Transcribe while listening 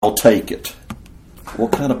I'll take it.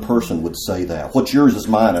 What kind of person would say that? What's yours is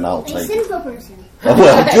mine, and I'll take it. A sinful person. Oh,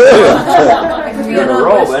 well, good. That could be a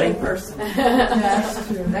non-Western person.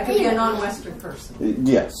 That could be a non-Western person.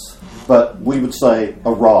 Yes, but we would say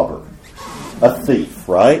a robber, a thief,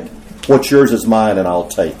 right? What's yours is mine, and I'll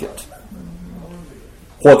take it.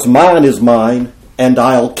 What's mine is mine, and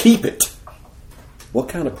I'll keep it. What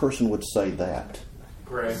kind of person would say that?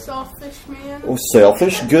 Selfish man. Oh,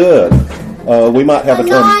 selfish, good. We might have a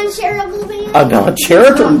term. Non-charitable man. A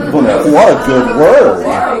non-charitable. What a good word.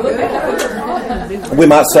 We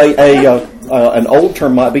might say an old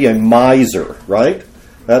term might be a miser, right?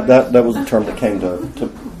 That was the term that came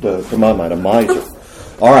to my mind, a miser.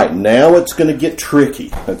 All right, now it's going to get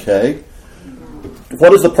tricky, okay?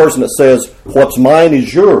 What is the person that says, what's mine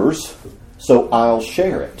is yours, so I'll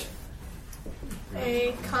share it?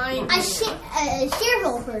 A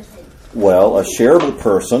shareable person. Well, a shareable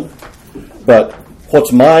person, but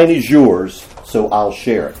what's mine is yours, so I'll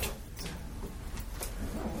share it.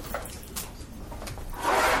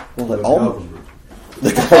 Well, the government.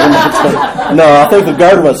 No, I think the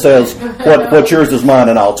government says what's yours is mine,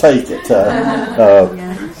 and I'll take it.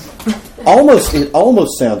 It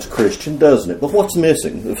almost sounds Christian, doesn't it? But what's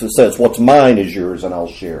missing if it says what's mine is yours, and I'll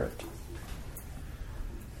share it?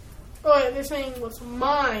 Oh, wait, they're saying what's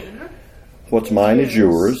mine. What's mine is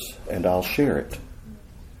yours, and I'll share it.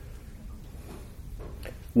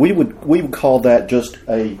 We would call that just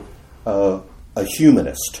a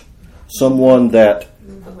humanist, someone that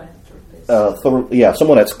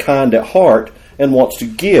someone that's kind at heart and wants to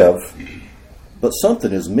give, but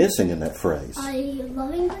something is missing in that phrase. A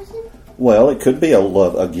loving person. Well, it could be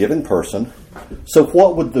a giving person. So,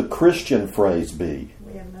 what would the Christian phrase be?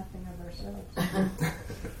 We have nothing of ourselves.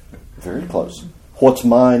 Very close. What's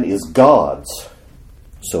mine is God's,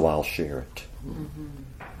 so I'll share it.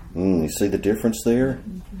 You see the difference there?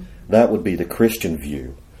 That would be the Christian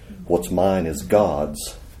view. What's mine is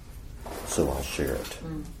God's, so I'll share it.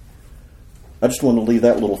 I just want to leave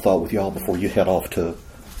that little thought with y'all before you head off to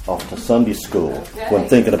Sunday school when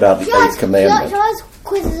thinking about the Eighth Commandment. She always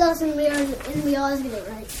quizzes us and we always get it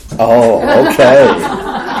right. Oh, okay.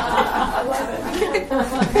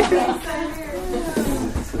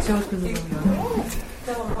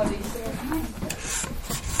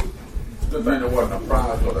 Good thing there wasn't a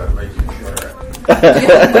prize for that makes you share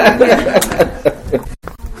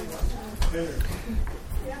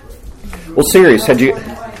it. Well, serious. Had you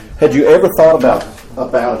ever thought about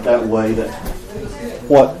it that way? That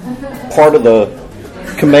what part of the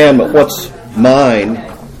commandment, what's mine,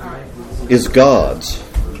 is God's,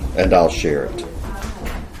 and I'll share it.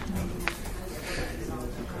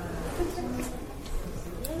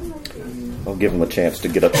 I'll give them a chance to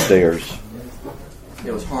get upstairs.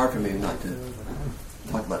 It was hard for me not to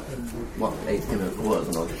talk about what the Eighth Commandment was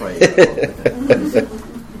when I was praying.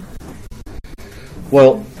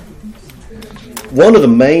 Well, one of the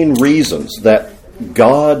main reasons that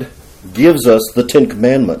God gives us the Ten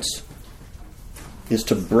Commandments is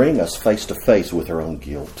to bring us face to face with our own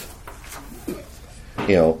guilt.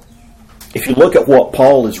 You know, if you look at what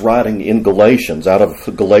Paul is writing in Galatians, out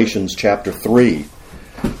of Galatians chapter 3,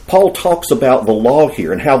 Paul talks about the law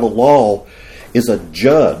here and how the law is a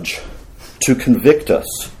judge to convict us.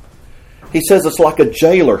 He says it's like a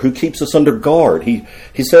jailer who keeps us under guard. He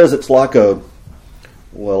says it's like growing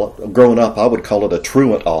up, I would call it a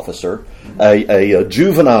truant officer, a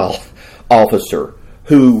juvenile officer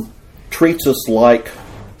who treats us like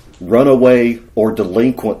runaway or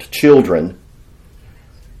delinquent children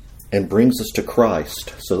and brings us to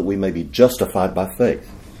Christ so that we may be justified by faith.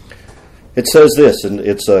 It says this, and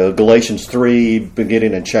it's Galatians 3,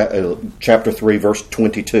 beginning in chapter 3, verse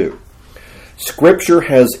 22. Scripture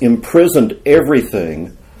has imprisoned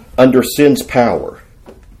everything under sin's power,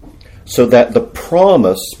 so that the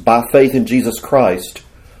promise by faith in Jesus Christ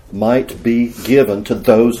might be given to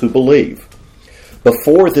those who believe.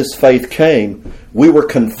 Before this faith came, we were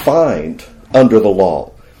confined under the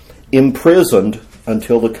law, imprisoned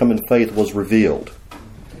until the coming faith was revealed.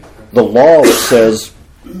 The law, it says,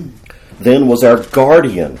 then was our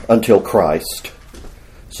guardian until Christ,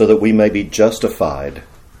 so that we may be justified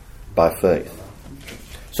by faith.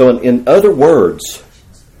 So in other words,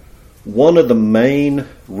 one of the main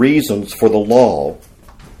reasons for the law,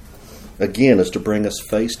 again, is to bring us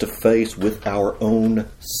face to face with our own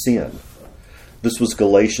sin. This was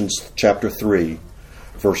Galatians chapter 3,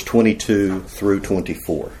 verse 22 through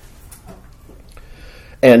 24.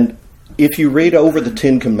 And if you read over the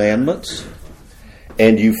Ten Commandments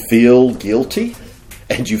and you feel guilty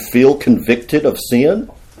and you feel convicted of sin,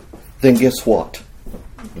 then guess what?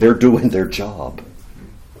 They're doing their job.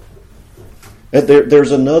 And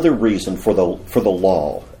there's another reason for the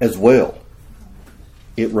law as well.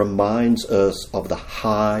 It reminds us of the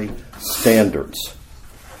high standards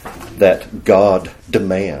that God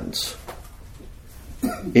demands.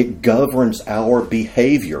 It governs our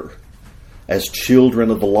behavior as children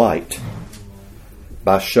of the light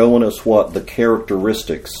by showing us what the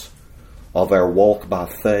characteristics of our walk by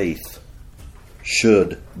faith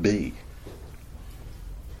should be.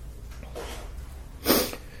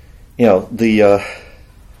 You know, the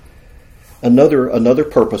another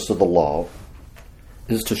purpose of the law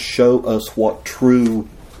is to show us what true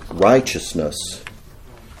righteousness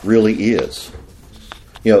really is.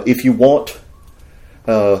 You know, if you want,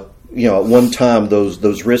 at one time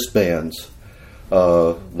those wristbands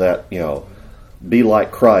that, be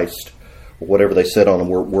like Christ, or whatever they said on them,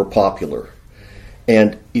 were popular.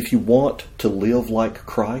 And if you want to live like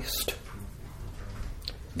Christ,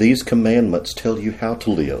 these commandments tell you how to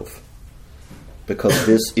live, because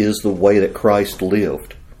this is the way that Christ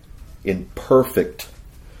lived, in perfect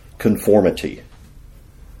conformity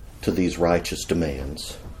to these righteous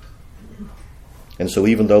demands. And so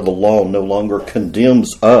even though the law no longer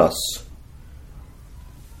condemns us,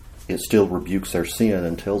 it still rebukes our sin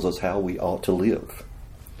and tells us how we ought to live.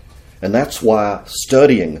 And that's why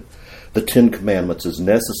studying the Ten Commandments is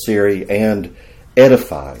necessary and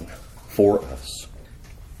edifying for us.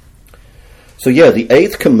 So the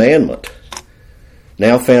eighth commandment,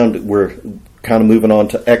 now found, we're kind of moving on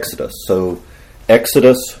to Exodus. So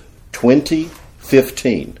Exodus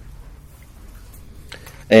 20:15.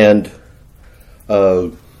 And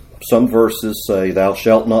some verses say, "Thou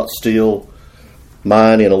shalt not steal."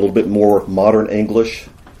 Mine, in a little bit more modern English,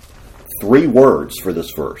 3 words for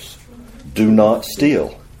this verse: do not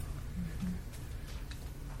steal.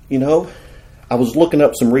 I was looking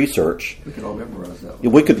up some research. We could all memorize that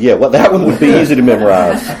one. We could, that one would be easy to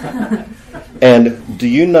memorize. And do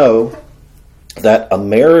you know that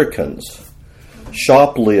Americans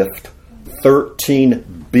shoplift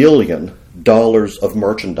 $13 billion of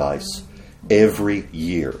merchandise every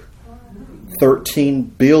year?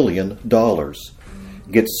 $13 billion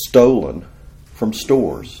gets stolen from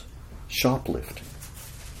stores, shoplifting.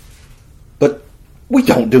 But we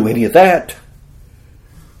don't do any of that.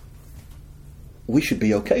 We should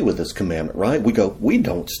be okay with this commandment, right? We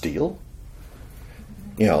don't steal.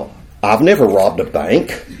 I've never robbed a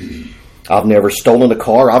bank. I've never stolen a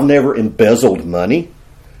car. I've never embezzled money.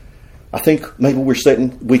 I think maybe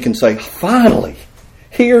we can say, finally,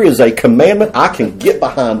 here is a commandment I can get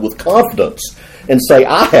behind with confidence and say,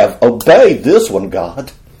 I have obeyed this one,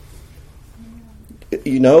 God.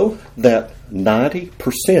 You know that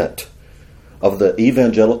 90% of the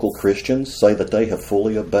evangelical Christians say that they have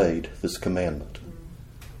fully obeyed this commandment.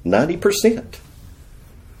 90%.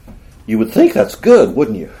 You would think that's good,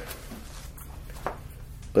 wouldn't you?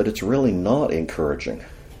 But it's really not encouraging.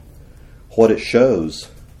 What it shows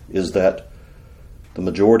is that the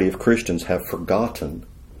majority of Christians have forgotten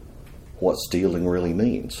what stealing really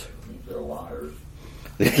means. They're liars.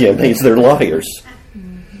 It means they're liars.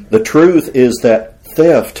 The truth is that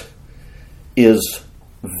theft is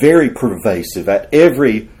very pervasive at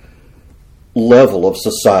every level of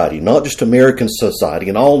society, not just American society,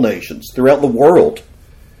 in all nations, throughout the world.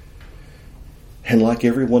 And like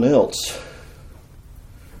everyone else,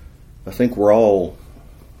 I think we're all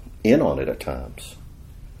in on it at times.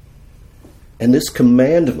 And this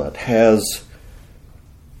commandment has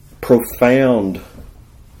profound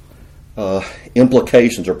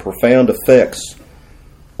implications or profound effects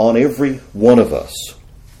on every one of us.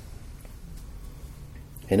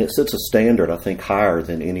 And it sets a standard, I think, higher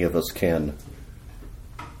than any of us can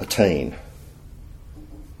attain.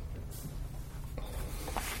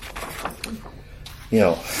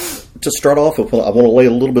 To start off with, I want to lay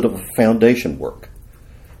a little bit of foundation work.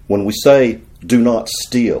 When we say, do not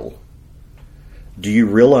steal, do you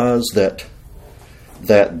realize that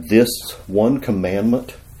this one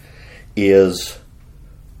commandment is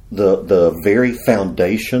the very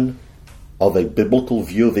foundation of a biblical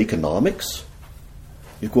view of economics?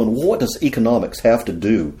 You're going, well, what does economics have to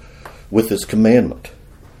do with this commandment?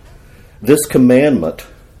 This commandment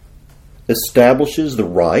establishes the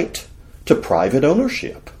right to private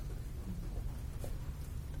ownership.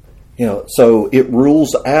 So it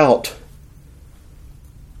rules out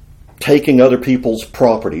taking other people's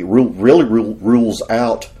property. Really rules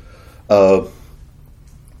out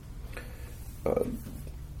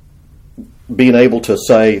being able to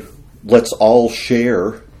say, let's all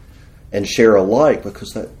share and share alike,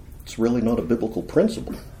 because that's really not a biblical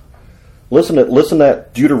principle. Listen to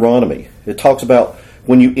Deuteronomy. It talks about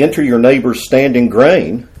when you enter your neighbor's standing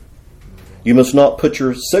grain, you must not put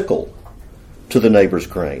your sickle to the neighbor's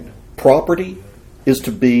grain. Property is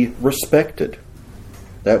to be respected.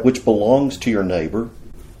 That which belongs to your neighbor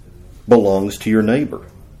belongs to your neighbor.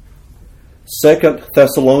 2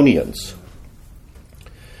 Thessalonians.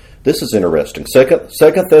 This is interesting. 2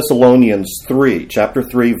 Thessalonians 3, chapter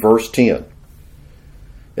 3, verse 10.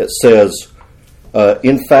 It says,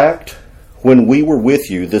 in fact, when we were with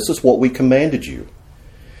you, this is what we commanded you.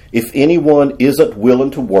 If anyone isn't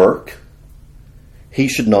willing to work, he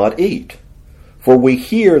should not eat. For we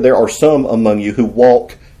hear there are some among you who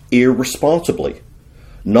walk irresponsibly,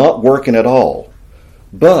 not working at all,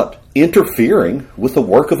 but interfering with the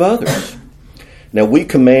work of others. Now we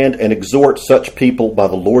command and exhort such people by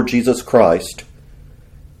the Lord Jesus Christ,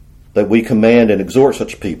 that we command and exhort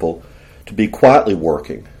such people to be quietly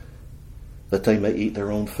working, that they may eat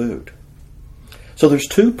their own food. So there's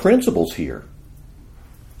two principles here.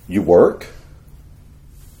 You work,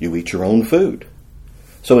 you eat your own food.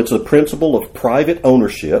 So it's the principle of private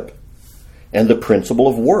ownership and the principle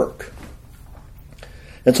of work.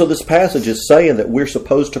 And so this passage is saying that we're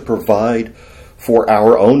supposed to provide for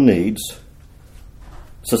our own needs,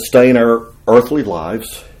 sustain our earthly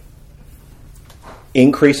lives,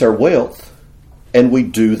 increase our wealth, and we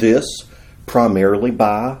do this primarily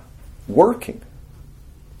by working.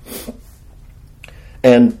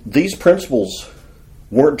 And these principles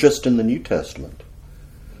weren't just in the New Testament.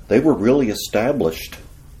 They were really established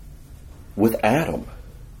with Adam.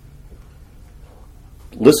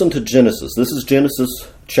 Listen to Genesis. This is Genesis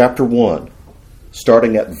chapter 1,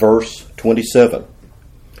 starting at verse 27.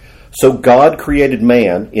 So God created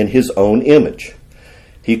man in his own image.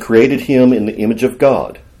 He created him in the image of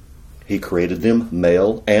God. He created them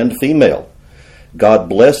male and female. God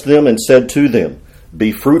blessed them and said to them,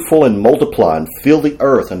 be fruitful and multiply and fill the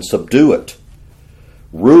earth and subdue it.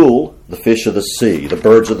 Rule the fish of the sea, the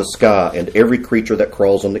birds of the sky, and every creature that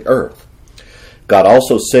crawls on the earth. God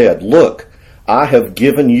also said, look, I have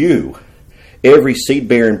given you every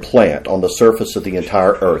seed-bearing plant on the surface of the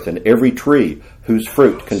entire earth, and every tree whose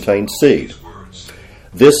fruit contains seed.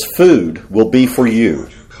 This food will be for you,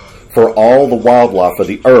 for all the wildlife of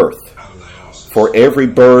the earth, for every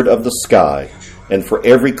bird of the sky, and for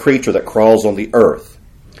every creature that crawls on the earth.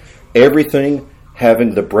 Everything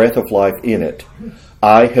having the breath of life in it,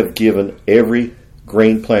 I have given every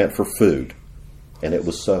green plant for food. And it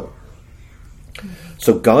was so.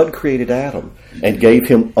 So God created Adam and gave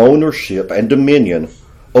him ownership and dominion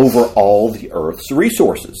over all the earth's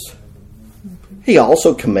resources. He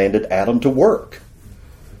also commanded Adam to work.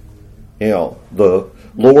 The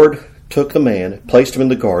Lord took the man, placed him in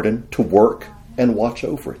the garden to work and watch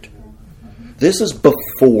over it. This is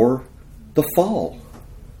before the fall.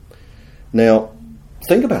 Now,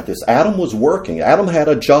 think about this. Adam was working. Adam had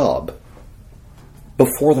a job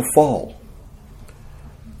before the fall.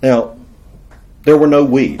 Now, there were no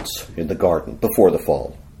weeds in the garden before the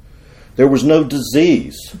fall. There was no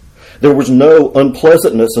disease. There was no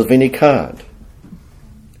unpleasantness of any kind.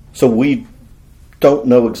 So we don't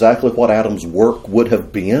know exactly what Adam's work would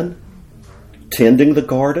have been, tending the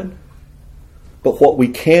garden. But what we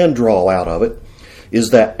can draw out of it is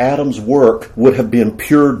that Adam's work would have been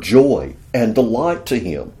pure joy and delight to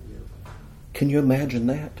him. Can you imagine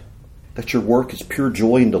that? That your work is pure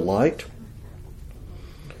joy and delight?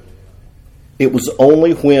 It was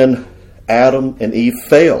only when Adam and Eve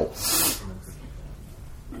fell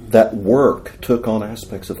that work took on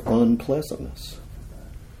aspects of unpleasantness.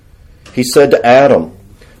 He said to Adam,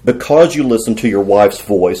 because you listened to your wife's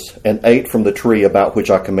voice and ate from the tree about which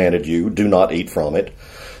I commanded you, do not eat from it.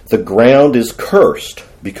 The ground is cursed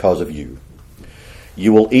because of you.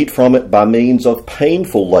 You will eat from it by means of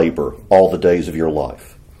painful labor all the days of your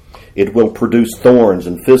life. It will produce thorns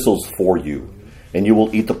and thistles for you, and you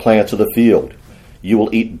will eat the plants of the field. You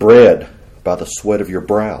will eat bread by the sweat of your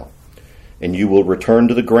brow, and you will return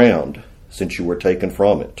to the ground, since you were taken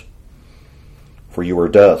from it. For you are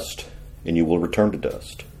dust, and you will return to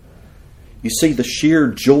dust. You see, the sheer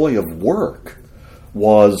joy of work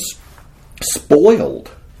was spoiled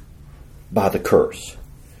by the curse.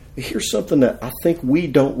 Here's something that I think we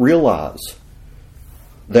don't realize.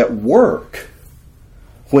 That work,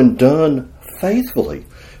 when done faithfully,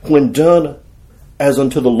 when done as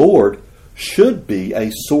unto the Lord, should be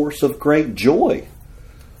a source of great joy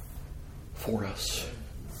for us.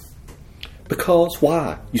 Because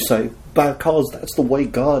why? You say, because that's the way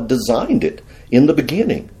God designed it in the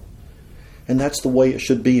beginning. And that's the way it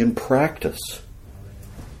should be in practice.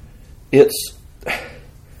 It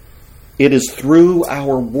is through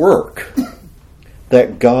our work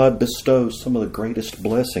that God bestows some of the greatest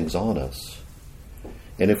blessings on us.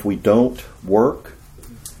 And if we don't work,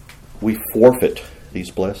 we forfeit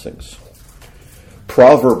these blessings.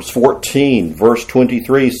 Proverbs 14, verse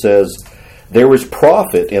 23 says, "There is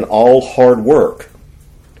profit in all hard work,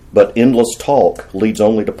 but endless talk leads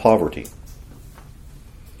only to poverty."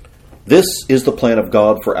 This is the plan of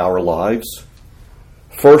God for our lives.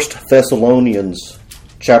 1 Thessalonians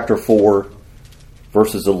chapter 4,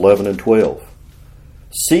 verses 11 and 12.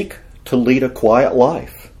 Seek to lead a quiet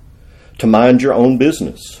life, to mind your own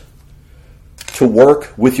business, to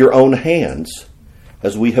work with your own hands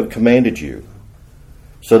as we have commanded you,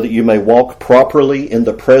 so that you may walk properly in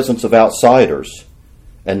the presence of outsiders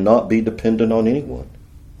and not be dependent on anyone.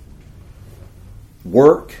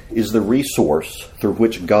 Work is the resource through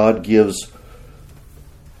which God gives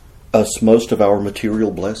us most of our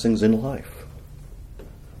material blessings in life.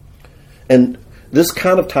 And this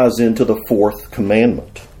kind of ties into the fourth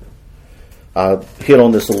commandment. I hit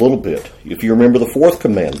on this a little bit. If you remember the fourth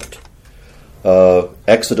commandment,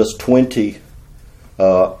 Exodus 20,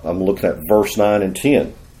 I'm looking at verse 9 and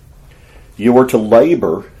 10. You are to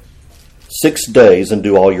labor 6 days and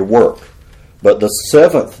do all your work, but the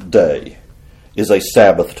seventh day is a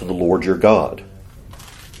Sabbath to the Lord your God.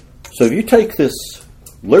 So if you take this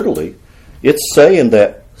literally, it's saying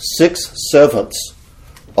that 6/7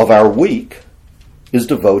 of our week is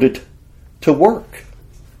devoted to work.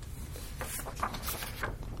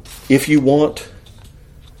 If you want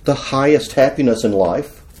the highest happiness in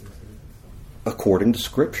life, according to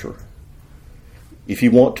Scripture, if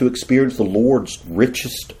you want to experience the Lord's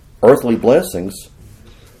richest earthly blessings,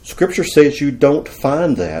 Scripture says you don't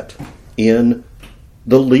find that in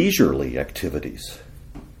the leisurely activities.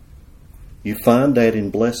 You find that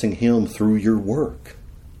in blessing Him through your work.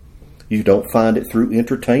 You don't find it through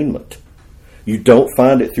entertainment. You don't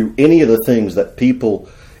find it through any of the things that people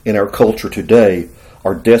in our culture today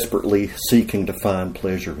are desperately seeking to find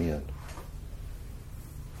pleasure in.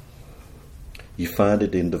 You find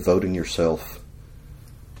it in devoting yourself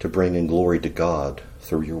to bringing glory to God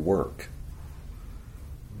through your work.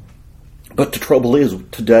 But the trouble is,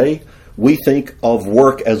 today, we think of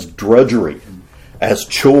work as drudgery, as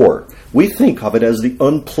chore. We think of it as the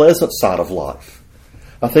unpleasant side of life.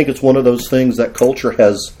 I think it's one of those things that culture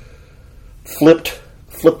has flipped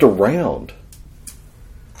around.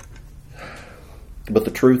 But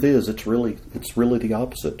the truth is, it's really the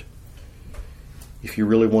opposite. If you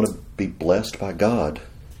really want to be blessed by God,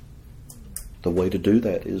 the way to do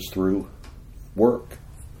that is through work.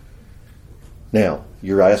 Now,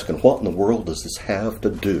 you're asking, what in the world does this have to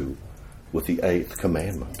do with the 8th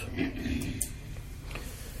commandment?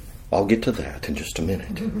 I'll get to that in just a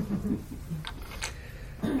minute.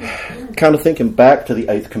 Kind of thinking back to the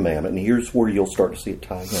 8th commandment, and here's where you'll start to see it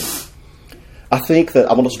tie in. I think that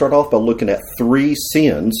I'm going to start off by looking at 3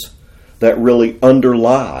 sins that really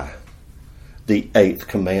underlie the 8th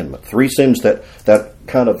commandment. 3 sins that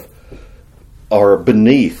kind of are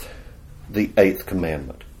beneath the 8th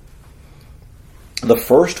commandment. The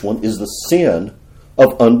first one is the sin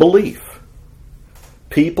of unbelief.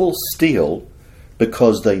 People steal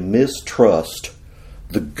because they mistrust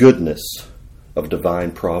the goodness of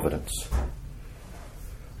divine providence.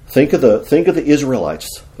 Think of the Israelites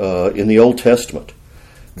in the Old Testament.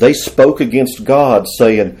 They spoke against God,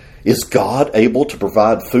 saying, "Is God able to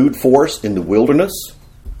provide food for us in the wilderness?"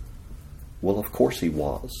 Well, of course He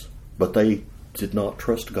was, but they did not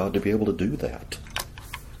trust God to be able to do that.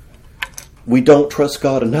 We don't trust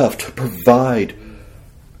God enough to provide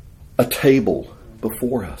a table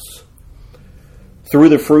before us. Through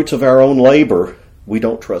the fruits of our own labor, we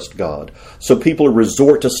don't trust God. So people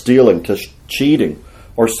resort to stealing, to cheating,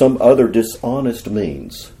 or some other dishonest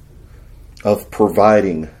means of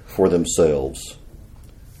providing for themselves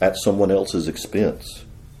at someone else's expense.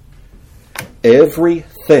 Every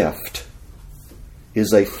theft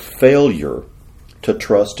is a failure to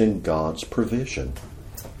trust in God's provision.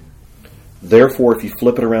 Therefore, if you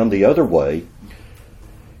flip it around the other way,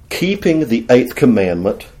 keeping the 8th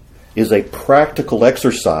commandment is a practical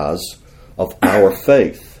exercise of our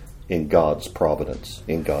faith in God's providence,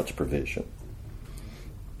 in God's provision.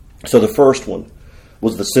 So the first one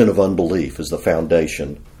was the sin of unbelief as the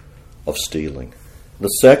foundation of stealing. The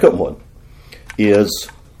second one is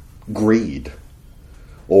greed,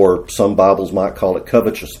 or some Bibles might call it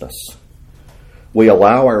covetousness. We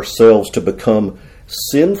allow ourselves to become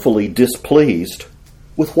sinfully displeased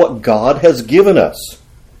with what God has given us,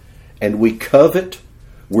 and we covet,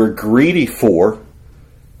 we're greedy for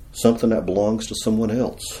something that belongs to someone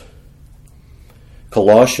else.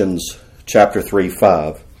 Colossians chapter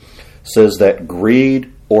 3:5 says that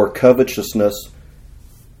greed or covetousness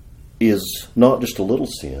is not just a little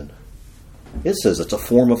sin. It says it's a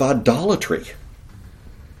form of idolatry.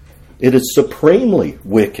 It is supremely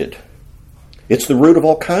wicked. It's the root of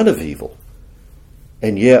all kind of evil.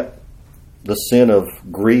 And yet, the sin of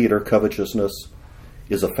greed or covetousness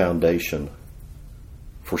is a foundation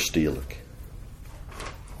for stealing.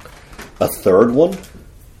 A third one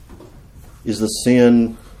is the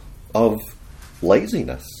sin of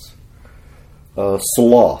laziness.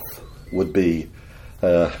 Sloth would be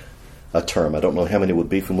a term. I don't know how many would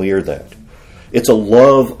be familiar with that. It's a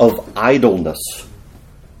love of idleness.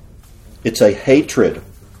 It's a hatred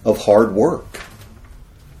of hard work.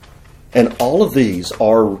 And all of these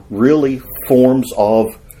are really forms of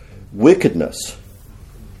wickedness.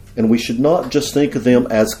 And we should not just think of them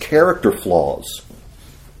as character flaws.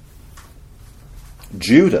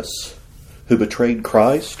 Judas, who betrayed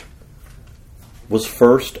Christ, was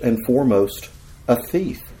first and foremost a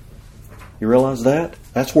thief. You realize that?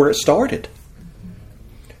 That's where it started.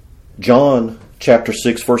 John chapter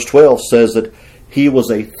 6 verse 12 says that he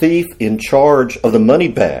was a thief in charge of the money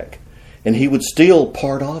bag, and he would steal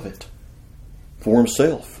part of it for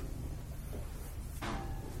himself.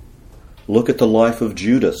 Look at the life of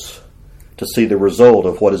Judas to see the result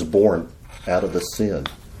of what is born out of the sin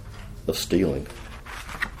of stealing.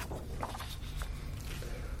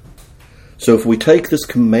 So if we take this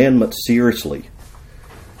commandment seriously,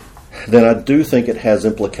 then I do think it has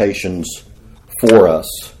implications for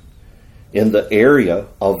us in the area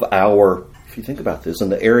of our, if you think about this, in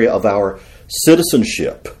the area of our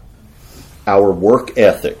citizenship, our work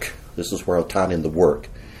ethic, this is where I'll tie in the work,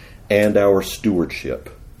 and our stewardship.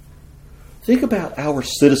 Think about our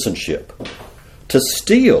citizenship. To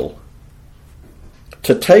steal,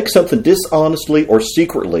 to take something dishonestly or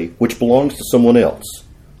secretly which belongs to someone else,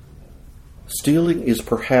 stealing is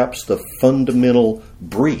perhaps the fundamental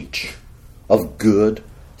breach of good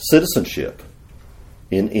citizenship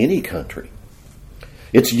in any country.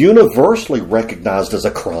 It's universally recognized as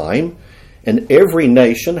a crime, and every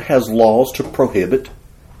nation has laws to prohibit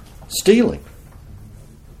stealing.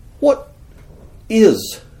 What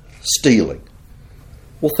is stealing?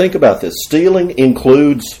 Well, think about this. Stealing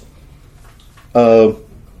includes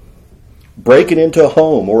breaking into a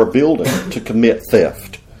home or a building to commit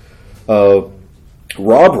theft.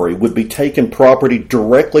 Robbery would be taking property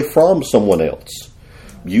directly from someone else,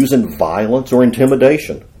 using violence or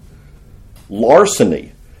intimidation.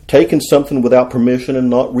 Larceny, taking something without permission and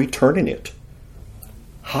not returning it.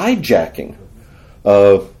 Hijacking,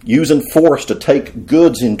 using force to take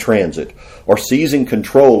goods in transit or seizing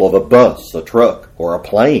control of a bus, a truck, or a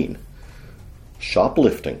plane.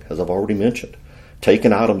 Shoplifting, as I've already mentioned,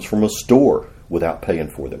 taking items from a store without paying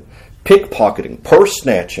for them. Pickpocketing, purse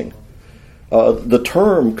snatching. The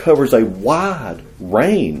term covers a wide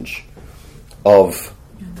range of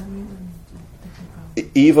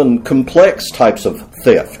even complex types of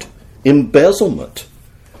theft. Embezzlement.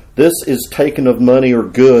 This is taking of money or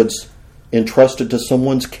goods entrusted to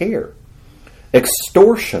someone's care.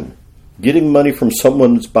 Extortion. Getting money from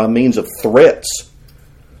someone by means of threats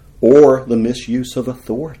or the misuse of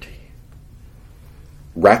authority.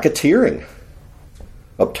 Racketeering.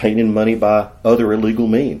 Obtaining money by other illegal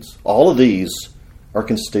means. All of these are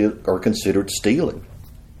considered stealing.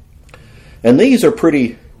 And these are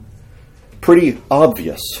pretty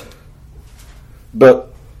obvious.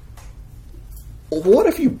 But what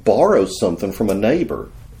if you borrow something from a neighbor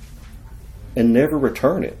and never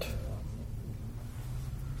return it?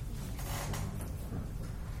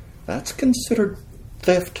 That's considered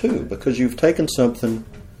theft too, because you've taken something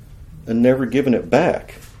and never given it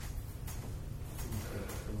back.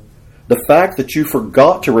 The fact that you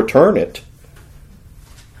forgot to return it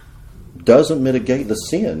doesn't mitigate the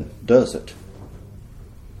sin, does it?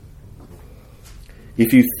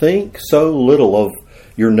 If you think so little of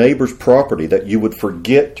your neighbor's property that you would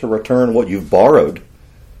forget to return what you've borrowed,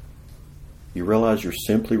 you realize you're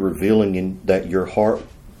simply revealing that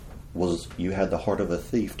you had the heart of a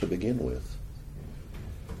thief to begin with.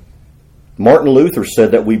 Martin Luther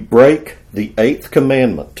said that we break the 8th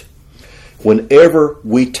commandment whenever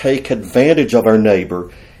we take advantage of our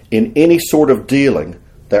neighbor in any sort of dealing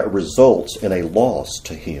that results in a loss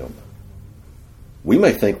to him. We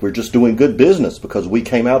may think we're just doing good business because we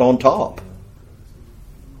came out on top.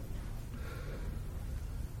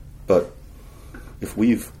 But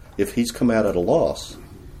if he's come out at a loss,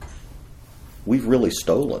 we've really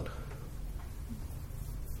stolen.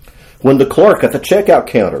 When the clerk at the checkout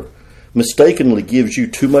counter mistakenly gives you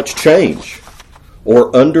too much change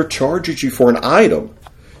or undercharges you for an item,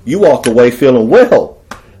 you walk away feeling, well,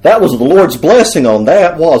 that was the Lord's blessing on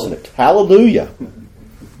that, wasn't it? Hallelujah.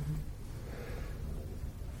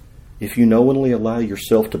 If you knowingly allow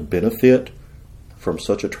yourself to benefit from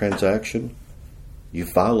such a transaction,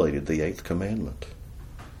 you've violated the 8th commandment.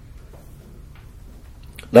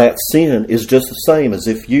 that sin is just the same as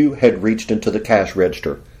if you had reached into the cash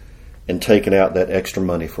register and taken out that extra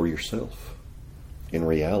money for yourself in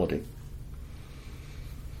reality.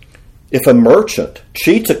 If a merchant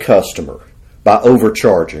cheats a customer by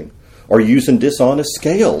overcharging or using dishonest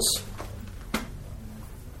scales,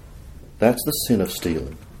 that's the sin of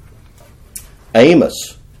stealing.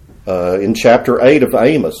 Amos, in chapter 8 of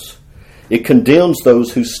Amos, it condemns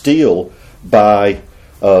those who steal by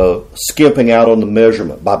skimping out on the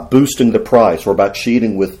measurement, by boosting the price, or by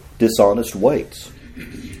cheating with dishonest weights.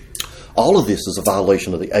 All of this is a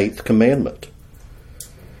violation of the 8th commandment.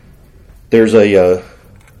 There's a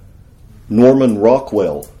Norman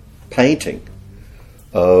Rockwell painting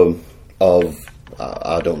of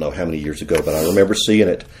I don't know how many years ago, but I remember seeing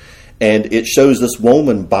it. And it shows this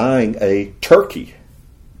woman buying a turkey.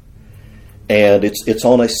 And it's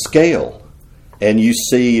on a scale. And you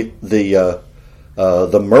see the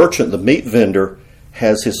merchant, the meat vendor,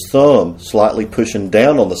 has his thumb slightly pushing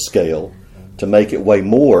down on the scale to make it weigh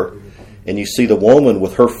more. And you see the woman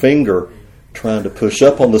with her finger trying to push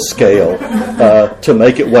up on the scale to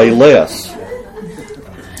make it weigh less.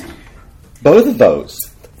 Both of those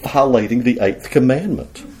violating the 8th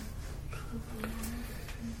commandment.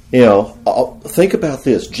 You know, think about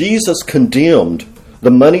this. Jesus condemned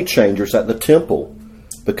the money changers at the temple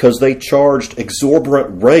because they charged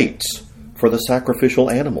exorbitant rates for the sacrificial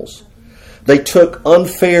animals. They took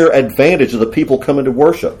unfair advantage of the people coming to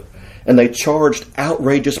worship, and they charged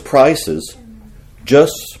outrageous prices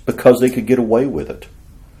just because they could get away with it.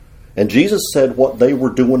 And Jesus said what they were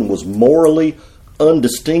doing was morally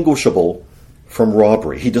undistinguishable from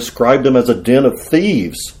robbery. He described them as a den of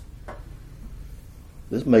thieves.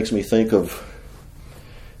 This makes me think of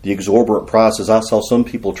the exorbitant prices I saw some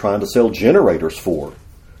people trying to sell generators for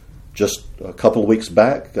just a couple of weeks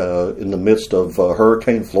back in the midst of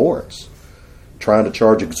Hurricane Florence, trying to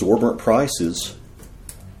charge exorbitant prices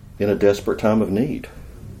in a desperate time of need.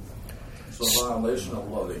 It's a violation of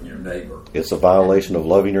loving your neighbor. It's a violation of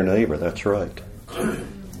loving your neighbor, that's right.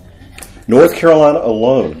 North Carolina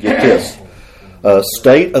alone, get this,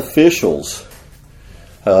 state officials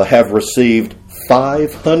have received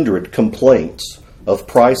 500 complaints of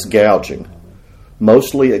price gouging,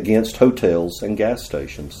 mostly against hotels and gas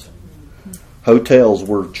stations. Hotels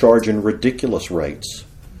were charging ridiculous rates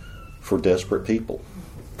for desperate people.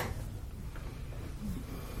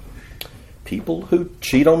 People who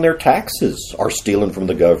cheat on their taxes are stealing from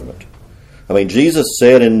the government. I mean, Jesus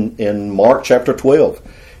said in Mark chapter 12,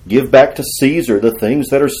 give back to Caesar the things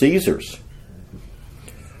that are Caesar's.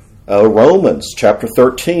 Romans chapter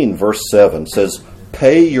 13 verse 7 says,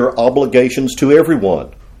 pay your obligations to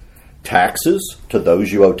everyone. Taxes to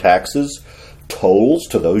those you owe taxes. Tolls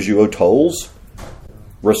to those you owe tolls.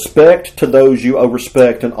 Respect to those you owe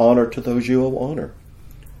respect, and honor to those you owe honor.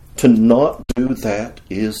 To not do that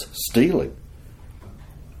is stealing.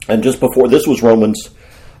 And just before, this was Romans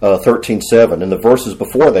 13:7. And the verses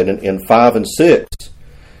before that, in 5 and 6,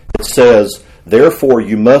 it says, therefore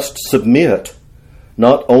you must submit,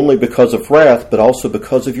 not only because of wrath, but also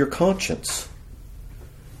because of your conscience.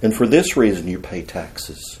 And for this reason you pay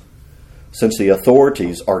taxes, since the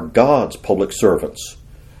authorities are God's public servants,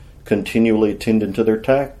 continually attending to their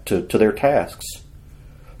tasks.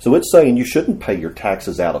 So it's saying you shouldn't pay your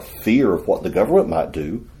taxes out of fear of what the government might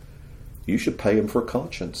do. You should pay them for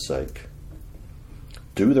conscience sake.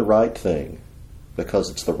 Do the right thing because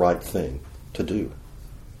it's the right thing to do.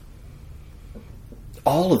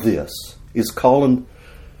 All of this is calling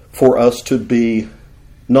for us to be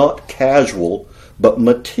not casual, but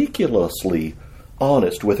meticulously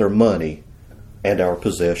honest with our money and our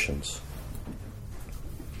possessions.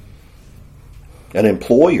 An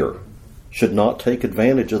employer should not take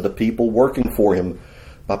advantage of the people working for him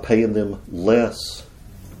by paying them less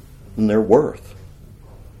than they're worth.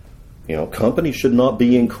 You know, companies should not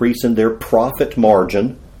be increasing their profit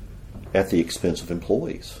margin at the expense of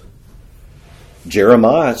employees.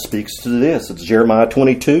 Jeremiah speaks to this. It's Jeremiah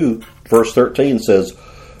 22, verse 13 says,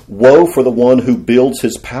 woe for the one who builds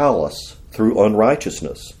his palace through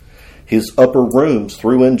unrighteousness, his upper rooms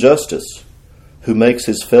through injustice, who makes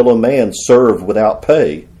his fellow man serve without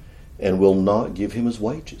pay and will not give him his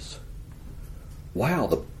wages. Wow,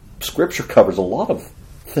 the scripture covers a lot of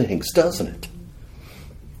things, doesn't it?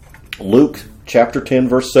 Luke chapter 10,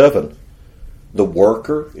 verse 7, the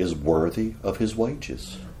worker is worthy of his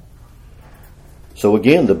wages. So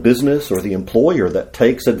again, the business or the employer that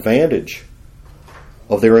takes advantage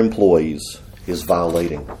of their employees is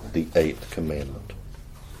violating the 8th commandment.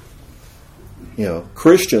 You know,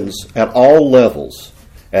 Christians at all levels,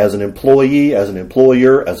 as an employee, as an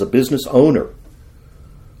employer, as a business owner,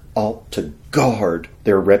 ought to guard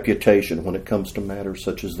their reputation when it comes to matters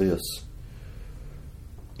such as this.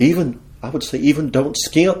 Even, I would say, even don't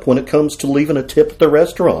skimp when it comes to leaving a tip at the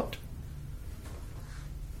restaurant.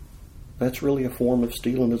 That's really a form of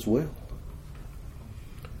stealing as well.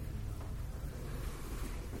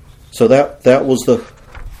 So that was the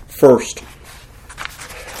first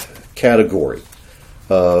category,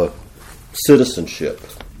 citizenship.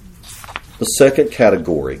 The second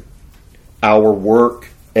category, our work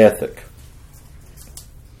ethic.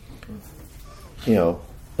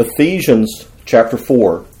 Ephesians chapter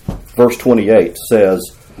 4, verse 28 says,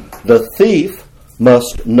 "The thief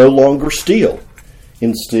must no longer steal.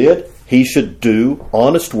 Instead, he should do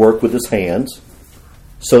honest work with his hands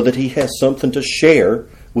so that he has something to share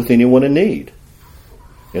with anyone in need."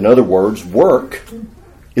 In other words, work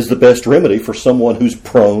is the best remedy for someone who's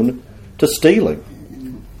prone to stealing.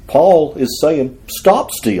 Paul is saying,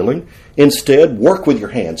 stop stealing. Instead, work with your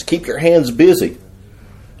hands. Keep your hands busy.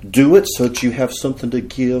 Do it so that you have something to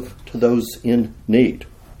give to those in need.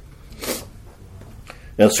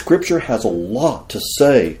 Now, Scripture has a lot to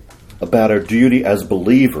say about our duty as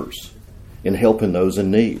believers in helping those in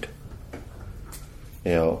need.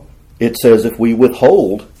 It says if we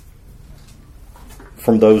withhold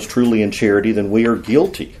from those truly in charity, then we are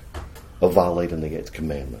guilty of violating the 8th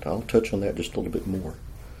commandment. I'll touch on that just a little bit more.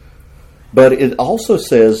 But it also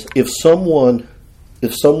says if someone's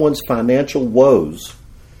financial woes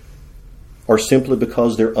are simply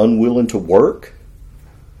because they're unwilling to work,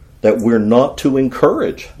 that we're not to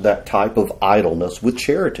encourage that type of idleness with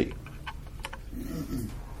charity.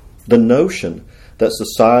 The notion that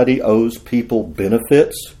society owes people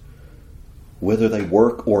benefits, whether they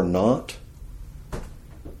work or not,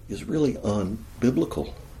 is really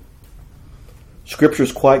unbiblical. Scripture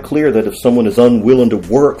is quite clear that if someone is unwilling to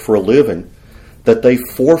work for a living, that they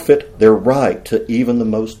forfeit their right to even the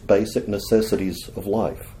most basic necessities of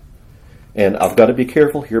life. And I've got to be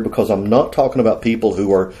careful here because I'm not talking about people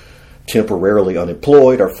who are temporarily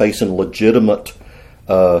unemployed or facing legitimate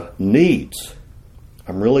needs.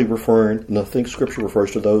 I'm really referring, and I think Scripture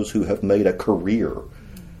refers to those who have made a career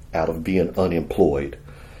out of being unemployed,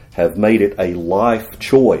 have made it a life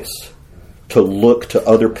choice to look to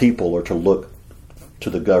other people or to look to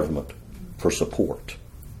the government for support.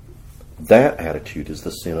 That attitude is the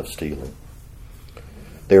sin of stealing.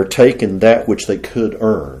 They're taking that which they could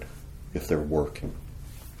earn if they're working.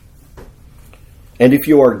 And if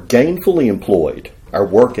you are gainfully employed, our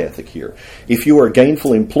work ethic here, if you are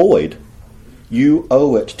gainfully employed, you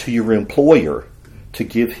owe it to your employer to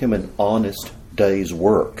give him an honest day's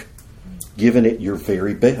work, giving it your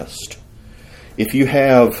very best. If you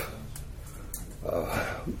have,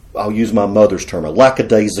 I'll use my mother's term, a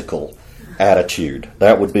lackadaisical attitude,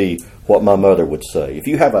 that would be what my mother would say. If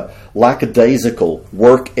you have a lackadaisical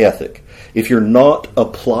work ethic, if you're not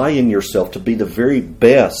applying yourself to be the very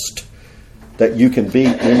best that you can be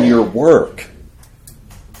in your work,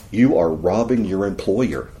 you are robbing your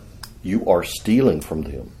employer. You are stealing from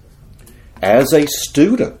them. As a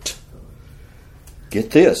student, get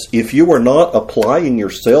this, if you are not applying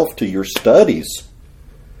yourself to your studies,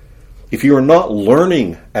 if you are not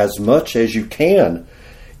learning as much as you can,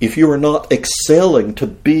 if you are not excelling to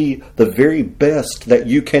be the very best that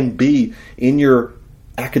you can be in your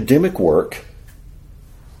academic work,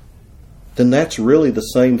 then that's really the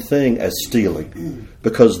same thing as stealing.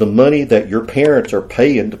 Because the money that your parents are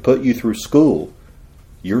paying to put you through school,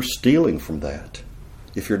 you're stealing from that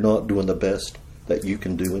if you're not doing the best that you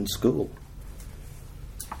can do in school.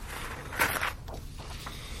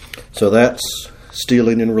 So that's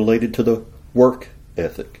stealing and related to the work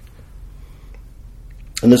ethic.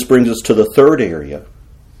 And this brings us to the third area,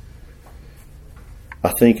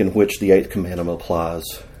 I think, in which the 8th commandment applies.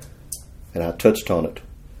 And I touched on it.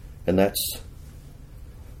 And that's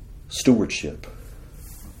stewardship.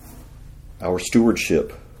 Our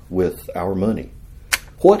stewardship with our money.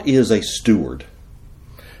 What is a steward?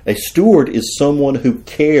 A steward is someone who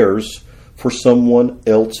cares for someone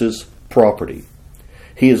else's property.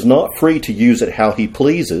 He is not free to use it how he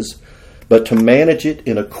pleases, but to manage it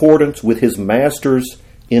in accordance with his master's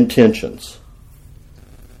intentions.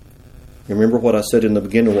 You remember what I said in the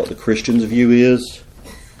beginning, what the Christian's view is?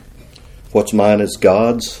 What's mine is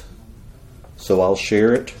God's, so I'll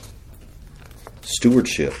share it.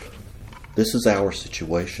 Stewardship. This is our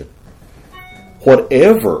situation.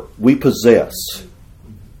 Whatever we possess,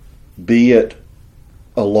 be it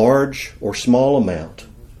a large or small amount,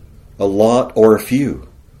 a lot or a few,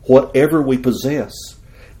 whatever we possess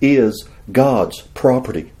is God's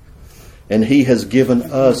property. And He has given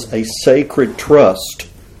us a sacred trust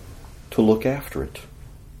to look after it.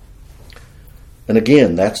 And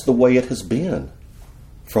again, that's the way it has been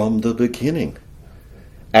from the beginning.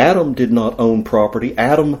 Adam did not own property.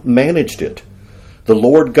 Adam managed it. The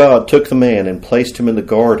Lord God took the man and placed him in the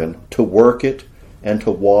garden to work it and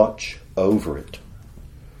to watch over it.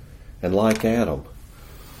 And like Adam,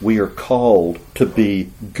 we are called to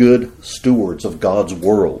be good stewards of God's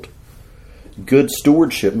world. Good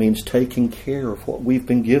stewardship means taking care of what we've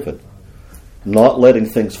been given, not letting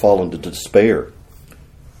things fall into despair.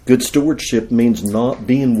 Good stewardship means not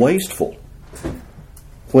being wasteful.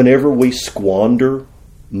 Whenever we squander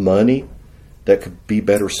money that could be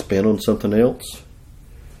better spent on something else,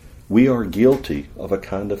 we are guilty of a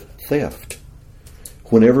kind of theft.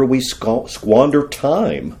 Whenever we squander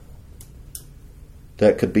time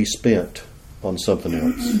that could be spent on something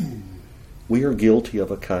else, we are guilty of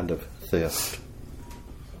a kind of theft.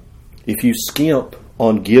 If you skimp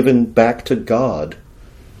on giving back to God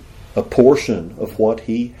a portion of what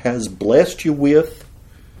He has blessed you with,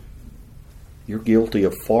 you're guilty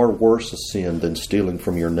of far worse a sin than stealing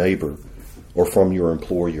from your neighbor or from your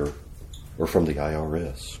employer or from the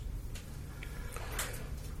IRS.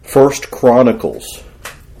 1 Chronicles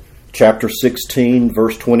chapter 16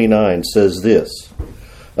 verse 29 says this: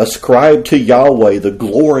 "Ascribe to Yahweh the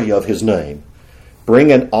glory of His name.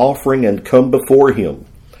 Bring an offering and come before Him.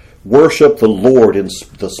 Worship the Lord in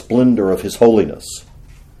the splendor of His holiness."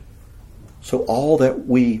 So all of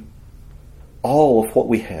what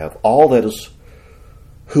we have, all that is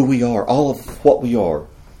who we are, all of what we are,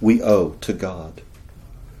 we owe to God.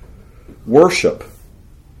 Worship,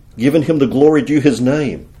 giving Him the glory due His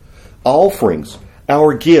name. Offerings,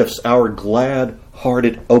 our gifts, our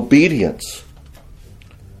glad-hearted obedience.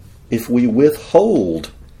 If we withhold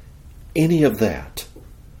any of that,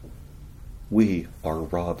 we are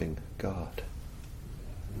robbing God.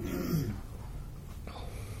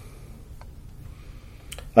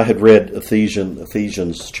 I had read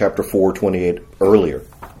Ephesians chapter 4:28 earlier,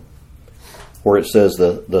 where it says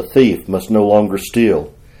the thief must no longer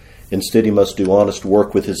steal. Instead, he must do honest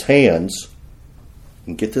work with his hands.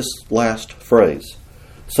 And get this last phrase: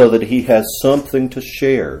 so that he has something to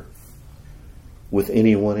share with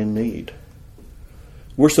anyone in need.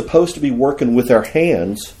 We're supposed to be working with our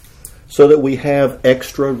hands so that we have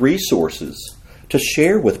extra resources to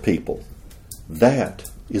share with people. That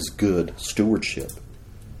is good stewardship.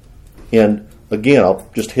 And again, I'll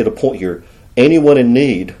just hit a point here. Anyone in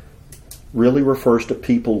need really refers to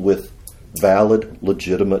people with valid,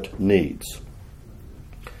 legitimate needs.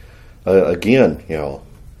 Again,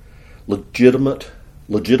 legitimate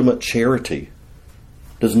charity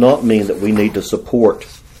does not mean that we need to support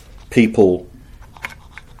people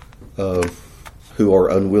who are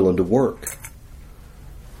unwilling to work.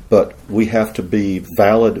 But we have to be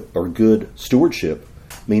valid, or good stewardship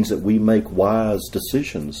means that we make wise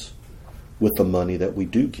decisions with the money that we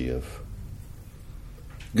do give.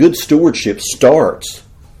 Good stewardship starts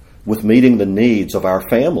with meeting the needs of our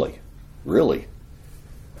family, really.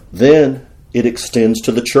 Then it extends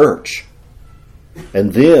to the church,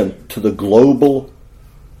 and then to the global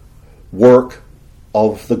work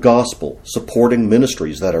of the gospel, supporting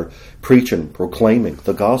ministries that are preaching, proclaiming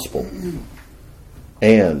the gospel.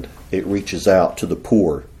 And it reaches out to the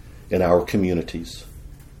poor in our communities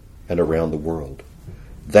and around the world.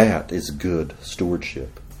 That is good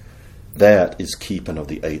stewardship. That is keeping of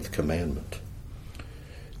the 8th commandment.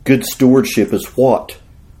 Good stewardship is what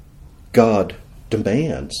God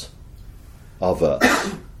demands of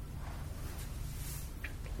us.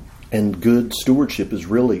 And good stewardship is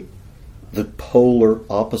really the polar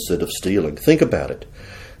opposite of stealing. Think about it.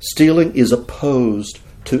 Stealing is opposed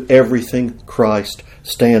to everything Christ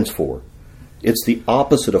stands for. It's the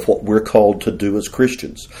opposite of what we're called to do as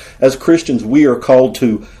Christians. As Christians, we are called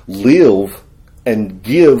to live and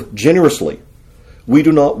give generously. We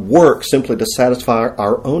do not work simply to satisfy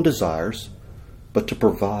our own desires, but to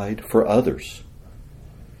provide for others.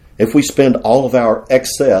 If we spend all of our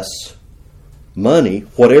excess money,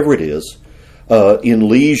 whatever it is, in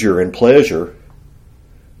leisure and pleasure,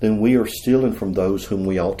 then we are stealing from those whom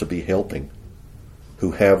we ought to be helping,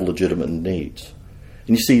 who have legitimate needs.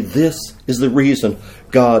 And you see, this is the reason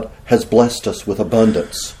God has blessed us with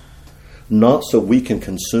abundance. Not so we can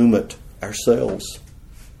consume it ourselves,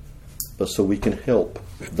 but so we can help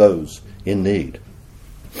those in need.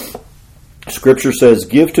 Scripture says,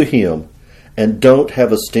 give to Him and don't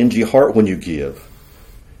have a stingy heart when you give.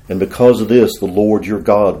 And because of this, the Lord your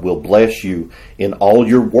God will bless you in all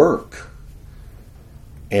your work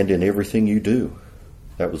and in everything you do.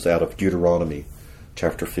 That was out of Deuteronomy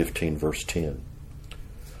chapter 15, verse 10.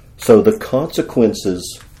 So the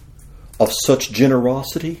consequences of such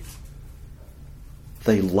generosity,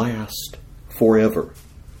 they last forever.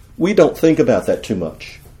 We don't think about that too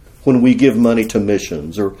much when we give money to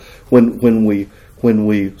missions or when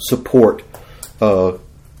we support the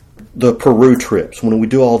Peru trips, when we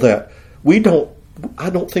do all that.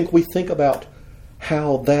 I don't think we think about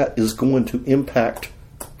how that is going to impact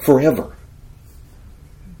forever.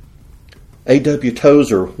 A.W.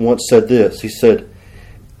 Tozer once said this. He said,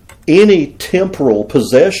 any temporal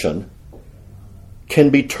possession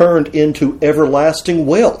can be turned into everlasting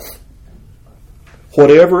wealth.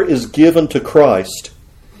 Whatever is given to Christ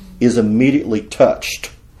is immediately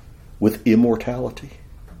touched with immortality.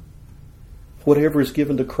 Whatever is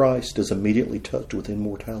given to Christ is immediately touched with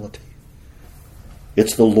immortality.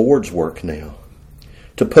 It's the Lord's work now.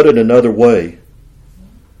 To put it another way,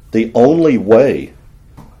 the only money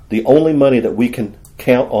that we can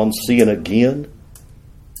count on seeing again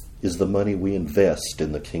is the money we invest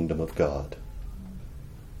in the kingdom of God.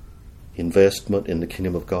 Investment in the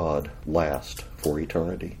kingdom of God lasts for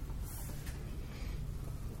eternity.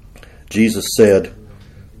 Jesus said,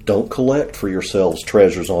 don't collect for yourselves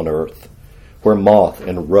treasures on earth, where moth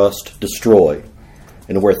and rust destroy,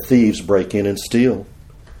 and where thieves break in and steal,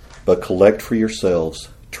 but collect for yourselves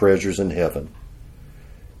treasures in heaven,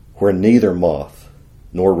 where neither moth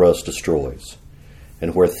nor rust destroys,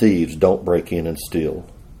 and where thieves don't break in and steal.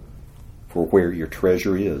 For where your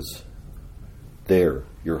treasure is, there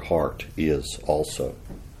your heart is also.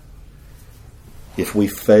 If we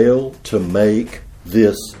fail to make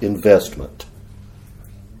this investment,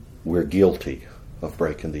 we're guilty of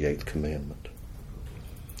breaking the 8th commandment.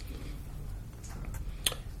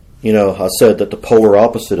 You know, I said that the polar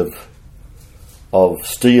opposite of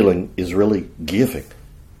stealing is really giving.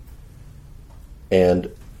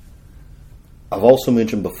 And I've also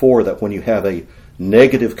mentioned before that when you have a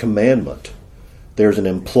negative commandment, there's an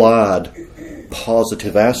implied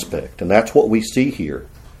positive aspect. And that's what we see here.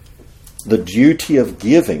 The duty of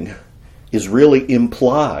giving is really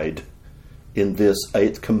implied in this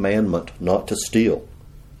 8th commandment, not to steal.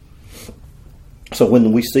 So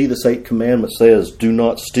when we see this 8th commandment says, do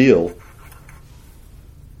not steal,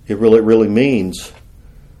 it really means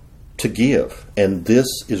to give. And this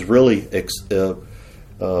is really, it's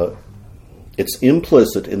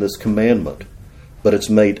implicit in this commandment, but it's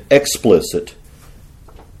made explicit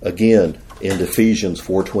again in Ephesians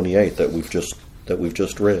 4:28 that we've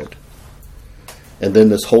just read. And then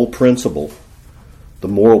this whole principle, the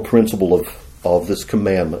moral principle of this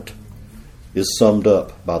commandment, is summed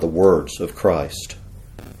up by the words of Christ,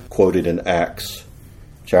 quoted in Acts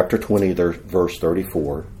chapter 20, verse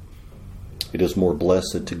 34. It is more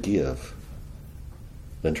blessed to give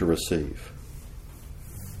than to receive.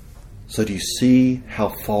 So do you see how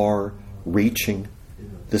far-reaching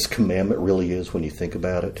this commandment really is when you think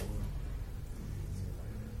about it?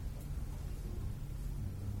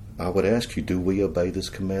 I would ask you, do we obey this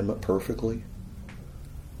commandment perfectly?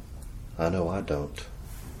 I know I don't.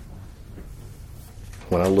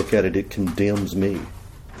 When I look at it, it condemns me.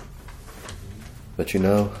 But you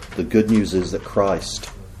know, the good news is that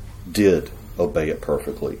Christ did obey it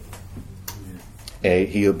perfectly. And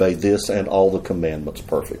He obeyed this and all the commandments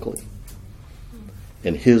perfectly.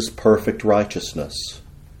 And His perfect righteousness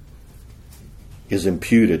is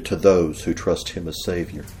imputed to those who trust Him as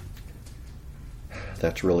Savior.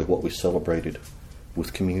 That's really what we celebrated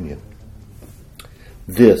with communion.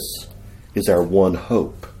 This is our one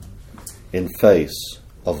hope in face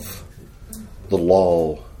of the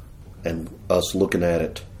law and us looking at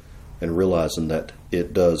it and realizing that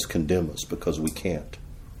it does condemn us because we can't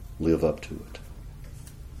live up to it.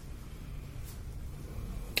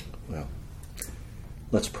 Well,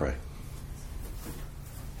 let's pray.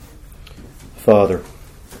 Father,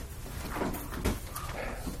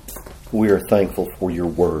 we are thankful for your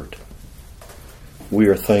word. We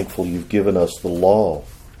are thankful you've given us the law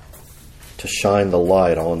to shine the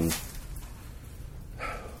light on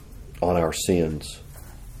our sins.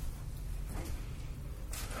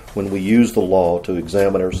 When we use the law to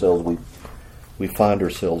examine ourselves, we find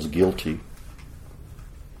ourselves guilty.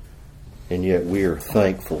 And yet we are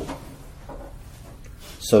thankful,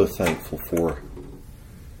 so thankful for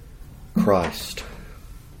Christ.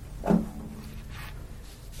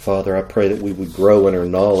 Father, I pray that we would grow in our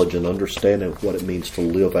knowledge and understanding of what it means to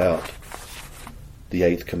live out the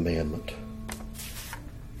 8th commandment.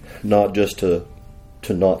 Not just to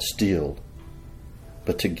not steal,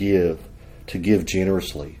 but to give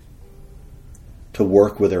generously, to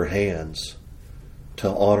work with our hands, to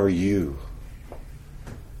honor you,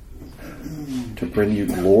 to bring you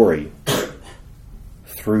glory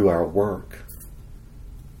through our work,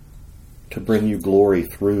 to bring you glory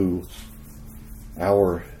through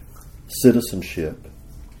our citizenship,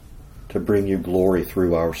 to bring you glory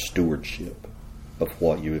through our stewardship of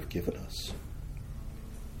what you have given us.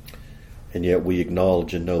 And yet we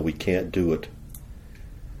acknowledge and know we can't do it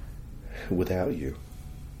without you.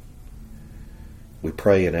 We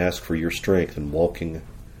pray and ask for your strength in walking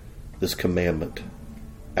this commandment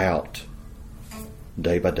out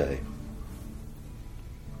day by day.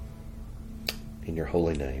 In your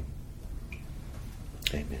holy name,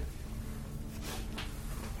 amen.